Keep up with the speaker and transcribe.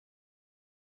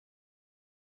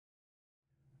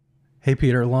Hey,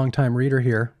 Peter, long-time reader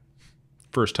here.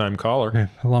 First time caller. Yeah,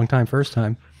 a long time, first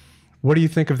time. What do you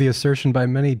think of the assertion by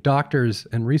many doctors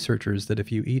and researchers that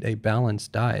if you eat a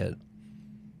balanced diet,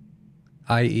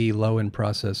 i.e. low in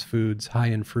processed foods, high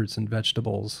in fruits and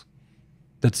vegetables,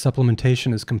 that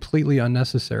supplementation is completely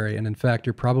unnecessary, and in fact,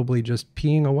 you're probably just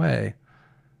peeing away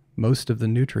most of the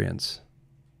nutrients?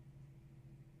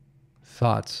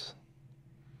 Thoughts?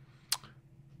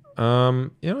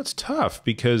 It's tough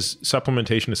because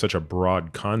supplementation is such a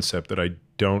broad concept that I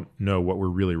don't know what we're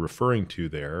really referring to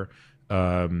there.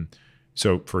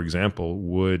 So, for example,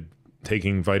 would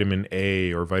taking vitamin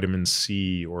A or vitamin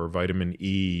C or vitamin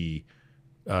E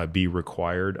be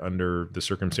required under the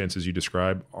circumstances you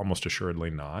describe? Almost assuredly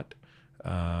not.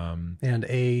 And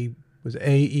was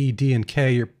A, E, D, and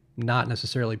K, you're not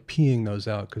necessarily peeing those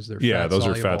out because they're Yeah, fat those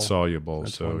soluble. are fat soluble.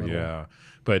 That's So one little- yeah,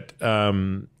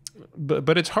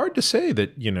 but it's hard to say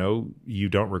that, you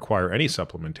don't require any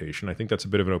supplementation. I think that's a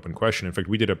bit of an open question. In fact,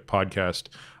 we did a podcast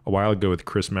a while ago with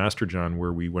Chris Masterjohn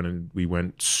where we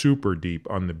went super deep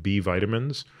on the B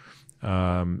vitamins,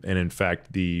 and in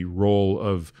fact, the role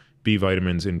of B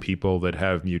vitamins in people that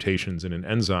have mutations in an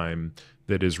enzyme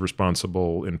that is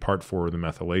responsible in part for the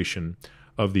methylation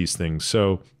of these things.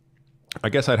 So I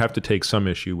guess I'd have to take some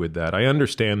issue with that. I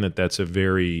understand that that's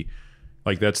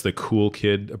that's the cool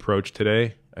kid approach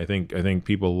today. I think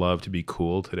people love to be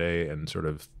cool today and sort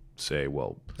of say,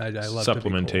 well, I love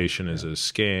supplementation is a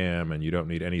scam and you don't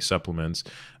need any supplements.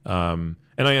 And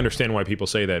I understand why people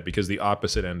say that, because the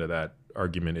opposite end of that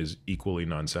argument is equally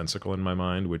nonsensical in my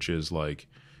mind, which is like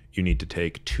you need to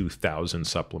take 2,000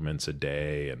 supplements a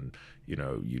day and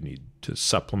you need to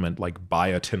supplement like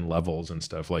biotin levels and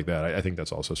stuff like that. I think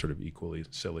that's also sort of equally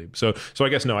silly. So I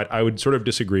guess no, I would sort of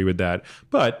disagree with that.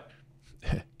 But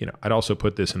I'd also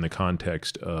put this in the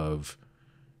context of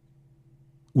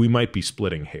we might be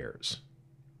splitting hairs,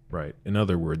 right? In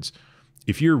other words,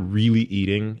 if you're really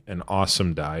eating an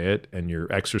awesome diet and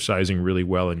you're exercising really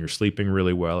well and you're sleeping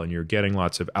really well and you're getting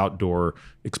lots of outdoor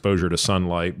exposure to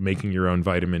sunlight, making your own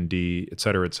vitamin D, et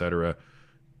cetera,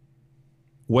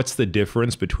 what's the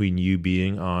difference between you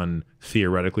being on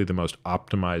theoretically the most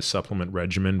optimized supplement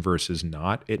regimen versus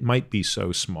not? It might be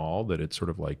so small that it's sort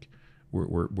of like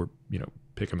we're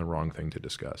picking the wrong thing to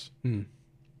discuss.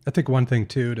 I think one thing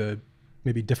too to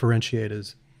maybe differentiate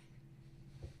is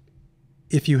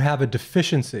if you have a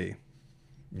deficiency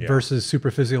versus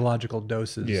super physiological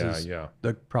doses.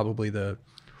 Probably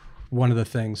one of the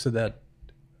things. So that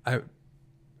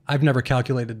I've never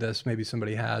calculated this. Maybe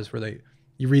somebody has, where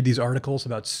you read these articles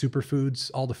about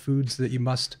superfoods, all the foods that you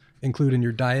must include in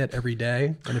your diet every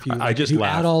day, and if you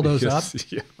add all those up.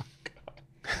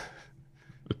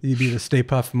 You'd be the Stay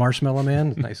Puft Marshmallow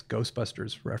Man. Nice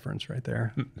Ghostbusters reference right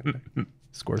there.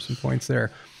 Score some points there.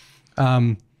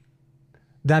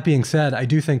 That being said, I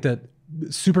do think that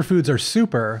superfoods are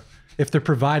super if they're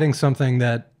providing something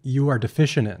that you are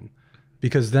deficient in,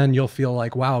 because then you'll feel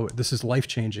like, wow, this is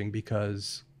life-changing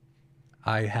because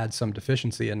I had some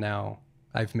deficiency and now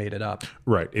I've made it up.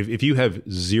 Right. If you have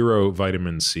 0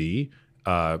 vitamin C,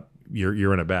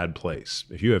 you're in a bad place.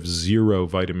 If you have 0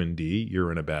 vitamin D,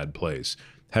 you're in a bad place.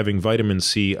 Having vitamin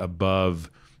C above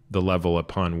the level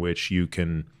upon which you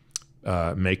can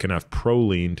make enough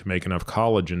proline to make enough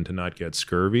collagen to not get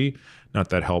scurvy, not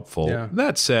that helpful. Yeah.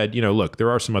 That said, look,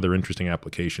 there are some other interesting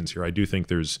applications here. I do think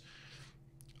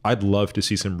I'd love to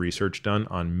see some research done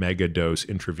on mega dose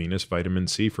intravenous vitamin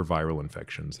C for viral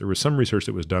infections. There was some research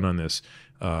that was done on this,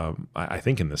 I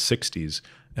think in the 60s.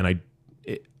 And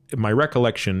my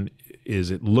recollection is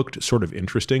it looked sort of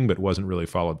interesting, but wasn't really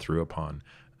followed through upon.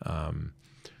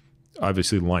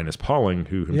 Obviously, Linus Pauling,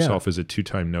 who himself is a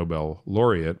 2-time Nobel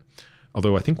laureate,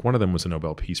 although I think one of them was a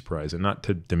Nobel Peace Prize, and not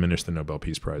to diminish the Nobel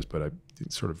Peace Prize, but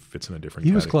it sort of fits in a different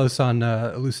category. Was close on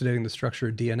elucidating the structure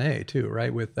of DNA too,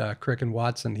 right? With Crick and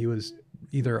Watson, he was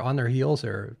either on their heels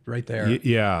or right there.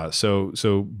 Yeah.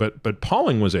 But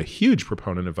Pauling was a huge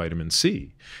proponent of vitamin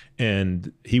C,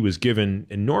 and he was given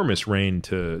enormous reign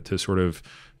to sort of,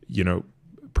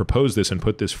 propose this and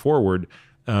put this forward.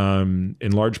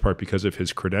 In large part because of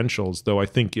his credentials, though I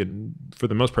think for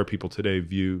the most part, people today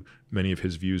view many of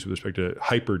his views with respect to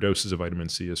hyper doses of vitamin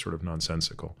C as sort of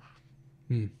nonsensical.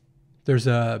 There's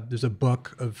a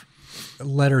book of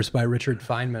letters by Richard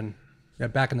Feynman. Yeah,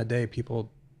 back in the day,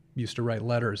 people used to write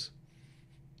letters,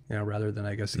 rather than,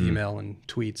 I guess, email and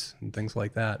tweets and things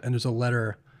like that. And there's a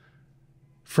letter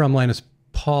from Linus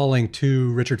Pauling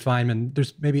to Richard Feynman.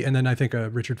 And then I think a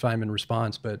Richard Feynman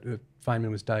response, but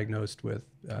Feynman was diagnosed with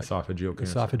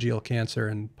esophageal cancer,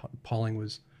 and Pauling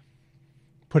was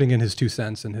putting in his 2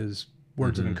 cents and his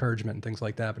words of encouragement and things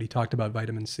like that. But he talked about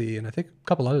vitamin C and I think a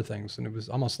couple other things. And it was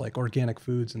almost like organic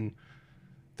foods and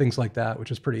things like that,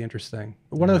 which is pretty interesting.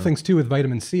 But one of the things too with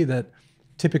vitamin C that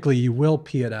typically you will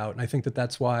pee it out. And I think that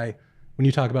that's why when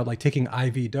you talk about like taking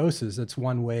IV doses, that's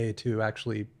one way to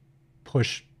actually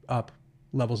push up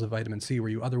levels of vitamin C where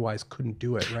you otherwise couldn't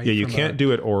do it, right? Yeah, you can't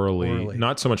do it orally,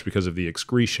 not so much because of the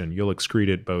excretion. You'll excrete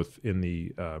it both in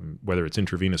the, whether it's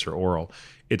intravenous or oral.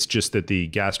 It's just that the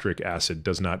gastric acid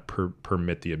does not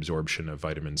permit the absorption of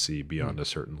vitamin C beyond a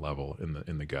certain level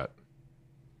in the gut.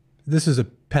 This is a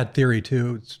pet theory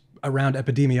too. It's around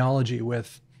epidemiology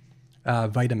with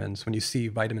vitamins. When you see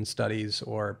vitamin studies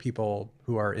or people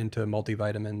who are into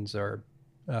multivitamins or,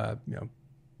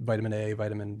 vitamin A,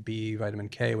 vitamin B, vitamin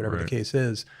K, whatever the case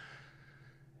is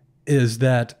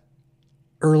that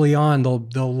early on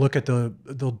they'll look at the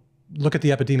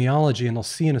epidemiology and they'll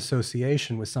see an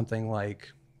association with something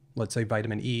like, let's say,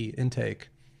 vitamin E intake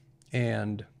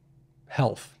and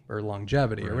health or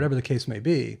longevity or whatever the case may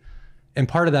be. And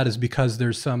part of that is because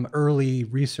there's some early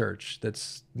research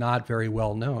that's not very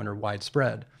well known or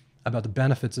widespread about the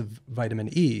benefits of vitamin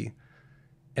E.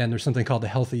 And there's something called the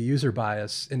healthy user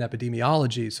bias in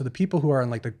epidemiology. So the people who are on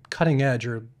like the cutting edge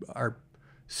are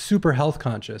super health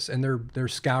conscious and they're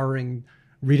scouring,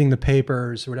 reading the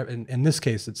papers or whatever. In this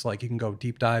case, it's like you can go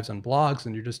deep dives on blogs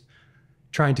and you're just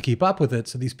trying to keep up with it.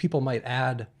 So these people might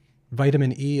add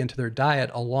vitamin E into their diet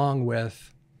along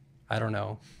with, I don't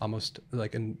know, almost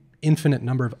like an infinite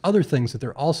number of other things that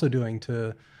they're also doing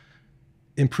to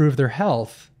improve their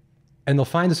health. And they'll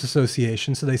find this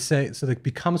association, so it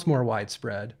becomes more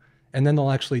widespread, and then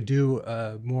they'll actually do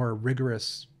a more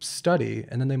rigorous study,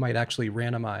 and then they might actually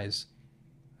randomize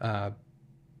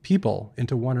people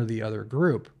into one or the other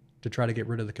group to try to get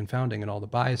rid of the confounding and all the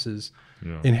biases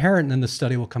inherent. And then the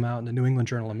study will come out in the New England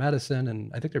Journal of Medicine,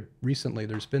 and I think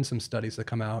there's been some studies that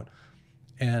come out,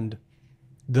 and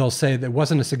they'll say there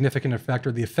wasn't a significant effect,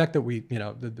 or the effect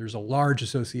that there's a large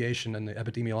association in the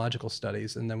epidemiological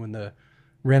studies, and then when the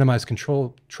randomized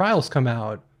control trials come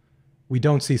out, we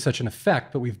don't see such an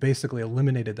effect, but we've basically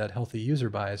eliminated that healthy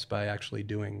user bias by actually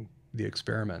doing the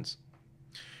experiments.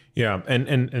 Yeah,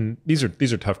 and these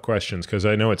are tough questions because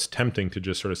I know it's tempting to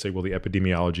just sort of say, well, the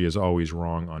epidemiology is always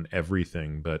wrong on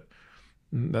everything, but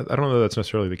I don't know that that's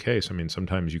necessarily the case. I mean,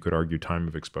 sometimes you could argue time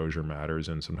of exposure matters,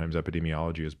 and sometimes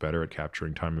epidemiology is better at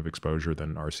capturing time of exposure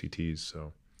than RCTs.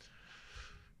 So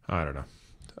I don't know.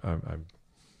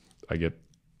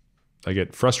 I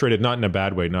get frustrated, not in a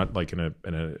bad way, not like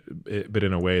but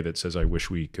in a way that says, I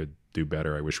wish we could do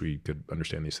better. I wish we could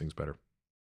understand these things better.